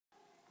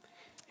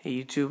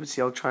Hey YouTube, it's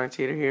the Electronic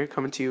Tater here,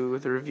 coming to you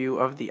with a review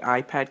of the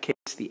iPad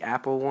case, the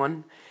Apple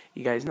one.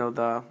 You guys know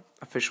the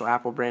official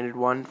Apple branded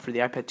one. For the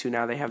iPad 2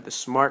 now they have the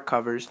smart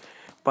covers,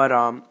 but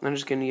I'm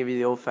just going to give you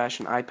the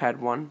old-fashioned iPad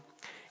one,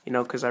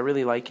 because I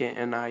really like it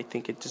and I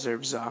think it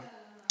deserves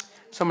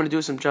someone to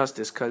do some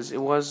justice, because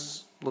it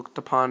was looked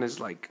upon as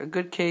like a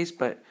good case,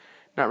 but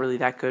not really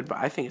that good, but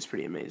I think it's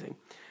pretty amazing.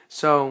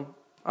 So,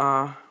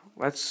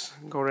 let's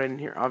go right in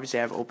here.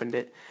 Obviously, I've opened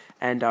it,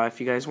 and if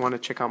you guys want to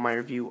check out my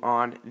review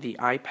on the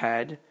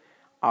iPad,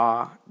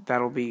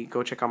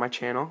 go check out my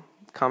channel,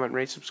 comment,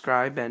 rate,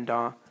 subscribe, and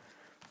the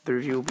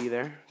review will be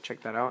there.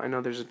 Check that out. I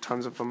know there's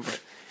tons of them, but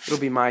it'll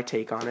be my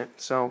take on it.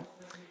 So,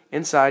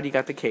 inside you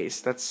got the case.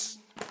 That's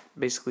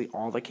basically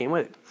all that came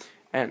with it,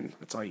 and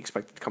that's all you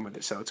expected to come with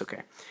it, so it's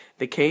okay.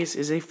 The case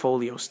is a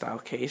folio style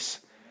case,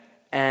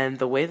 and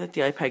the way that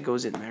the iPad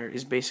goes in there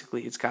is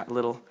basically it's got a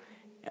little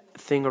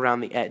thing around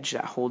the edge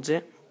that holds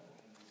it,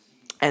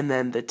 and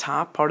then the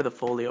top part of the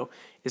folio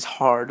is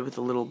hard with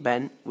a little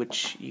bend,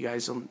 which you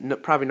guys will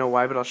probably know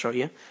why, but I'll show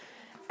you.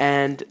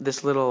 And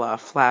this little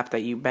flap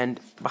that you bend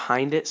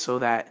behind it so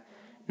that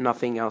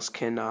nothing else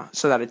can,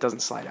 so that it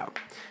doesn't slide out.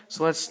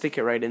 So let's stick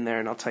it right in there,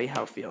 and I'll tell you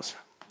how it feels.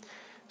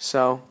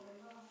 So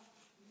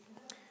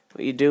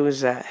what you do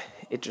is that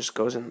it just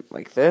goes in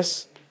like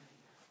this.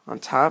 On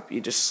top,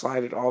 you just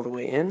slide it all the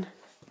way in,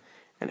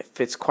 and it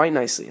fits quite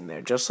nicely in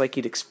there, just like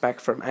you'd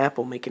expect from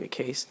Apple making a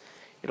case.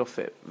 It'll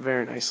fit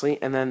very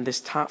nicely. And then this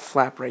top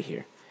flap right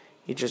here,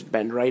 you just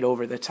bend right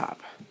over the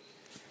top,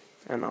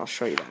 and I'll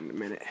show you that in a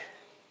minute.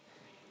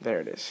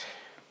 There it is.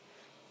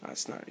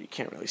 That's not, you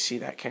can't really see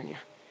that, can you?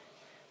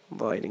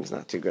 The lighting's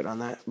not too good on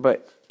that,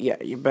 but yeah,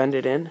 you bend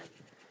it in,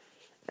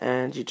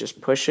 and you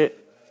just push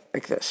it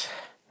like this,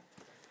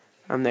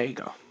 and there you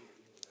go.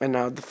 And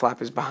now the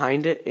flap is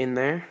behind it in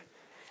there,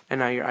 and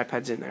now your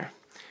iPad's in there.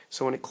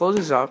 So when it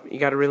closes up, you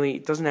gotta really,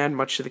 it doesn't add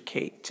much to the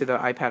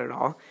iPad at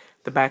all.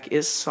 The back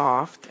is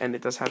soft, and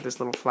it does have this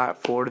little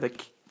flap for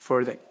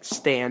the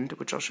stand,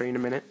 which I'll show you in a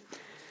minute.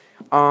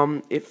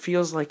 It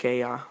feels like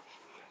a I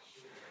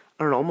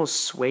don't know,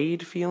 almost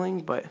suede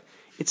feeling, but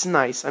it's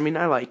nice. I mean,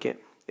 I like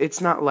it. It's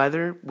not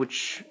leather,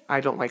 which I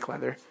don't like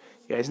leather.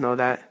 You guys know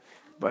that,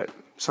 but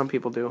some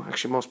people do.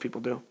 Actually, most people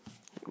do.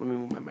 Let me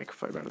move my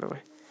microphone out of the way.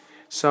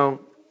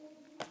 So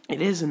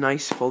it is a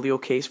nice folio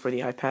case for the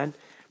iPad,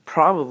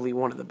 probably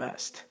one of the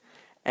best.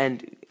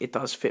 And it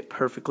does fit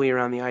perfectly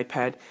around the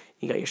iPad.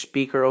 You got your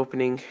speaker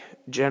opening,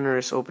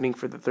 generous opening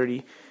for the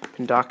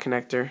 30-pin dock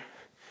connector,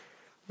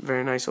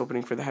 very nice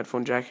opening for the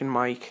headphone jack and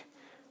mic,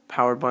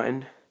 power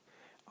button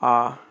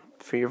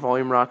for your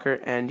volume rocker,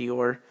 and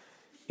your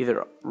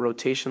either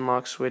rotation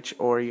lock switch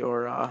or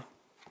your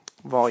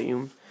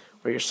volume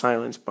or your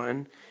silence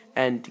button.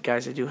 And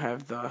guys, I do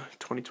have the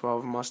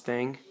 2012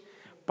 Mustang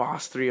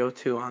Boss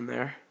 302 on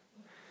there,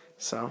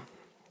 so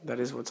that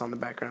is what's on the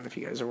background if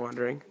you guys are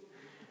wondering.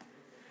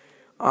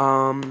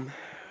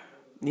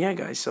 Yeah,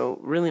 guys, so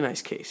really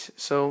nice case.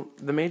 So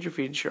the major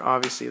feature,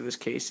 obviously, of this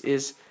case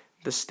is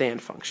the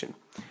stand function.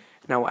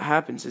 Now what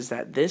happens is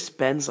that this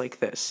bends like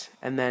this,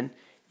 and then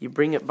you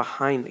bring it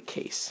behind the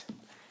case,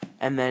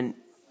 and then,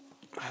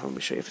 let me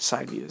show you if a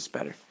side view is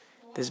better.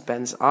 This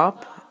bends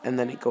up, and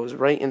then it goes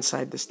right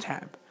inside this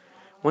tab.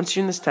 Once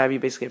you're in this tab, you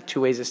basically have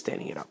two ways of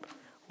standing it up.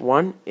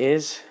 One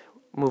is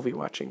movie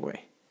watching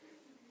way,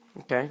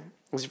 okay?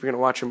 As if you're going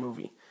to watch a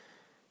movie.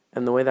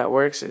 And the way that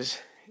works is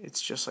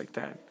it's just like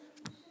that.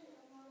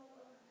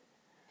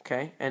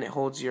 Okay, and it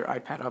holds your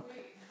iPad up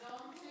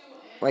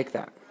like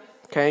that.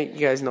 Okay, you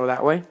guys know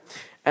that way.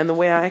 And the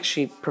way I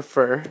actually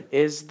prefer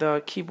is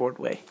the keyboard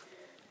way,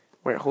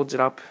 where it holds it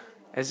up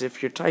as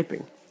if you're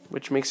typing,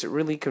 which makes it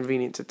really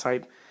convenient to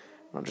type.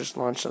 I'll just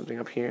launch something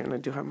up here, and I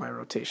do have my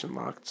rotation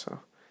locked, so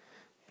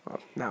well,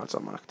 now it's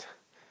unlocked.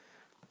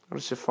 Go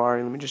to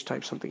Safari, let me just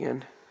type something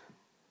in.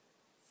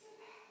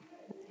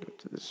 Go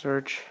to the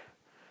search.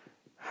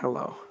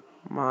 Hello,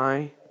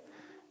 my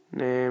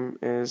name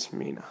is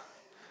Mina.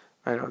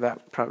 I know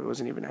that probably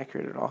wasn't even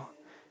accurate at all.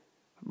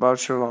 About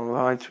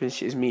Shalom,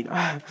 is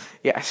Mina.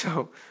 Yeah,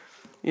 so,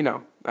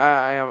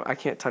 I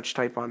can't touch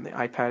type on the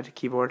iPad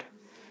keyboard,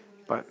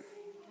 but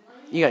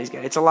you guys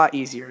get it. It's a lot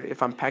easier.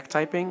 If I'm peck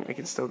typing, I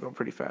can still go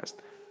pretty fast.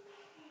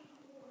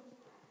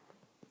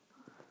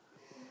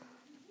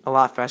 A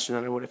lot faster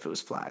than I would if it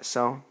was flat.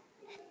 So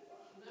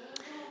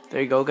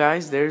there you go,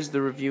 guys. There's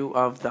the review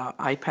of the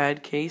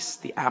iPad case,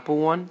 the Apple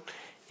one.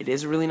 It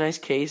is a really nice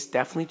case.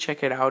 Definitely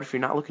check it out if you're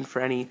not looking for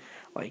any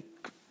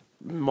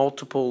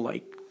multiple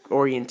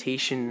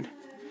orientation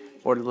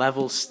or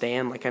level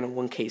stand like I know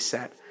one case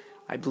set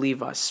I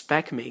believe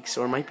Spec makes,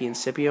 or it might be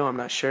Incipio, I'm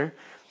not sure,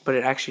 but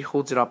it actually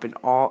holds it up in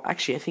all.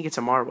 Actually, I think it's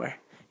Amarware.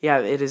 Yeah,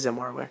 it is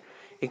Amarware.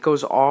 It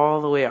goes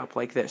all the way up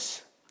like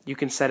this. You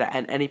can set it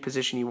at any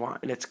position you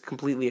want, and it's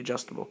completely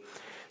adjustable.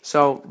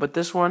 So, but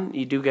this one,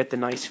 you do get the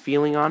nice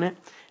feeling on it.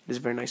 It is a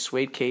very nice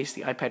suede case.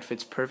 The iPad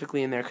fits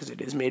perfectly in there because it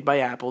is made by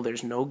Apple.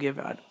 There's no give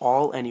at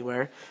all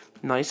anywhere.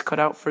 Nice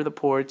cutout for the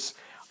ports.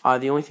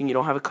 The only thing you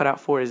don't have a cutout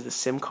for is the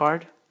SIM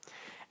card.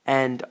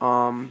 And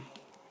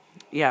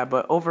yeah,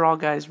 but overall,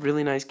 guys,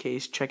 really nice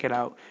case. Check it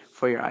out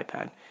for your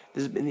iPad.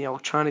 This has been the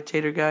Electronic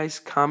Tater, guys.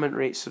 Comment,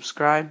 rate,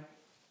 subscribe.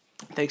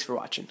 Thanks for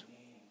watching.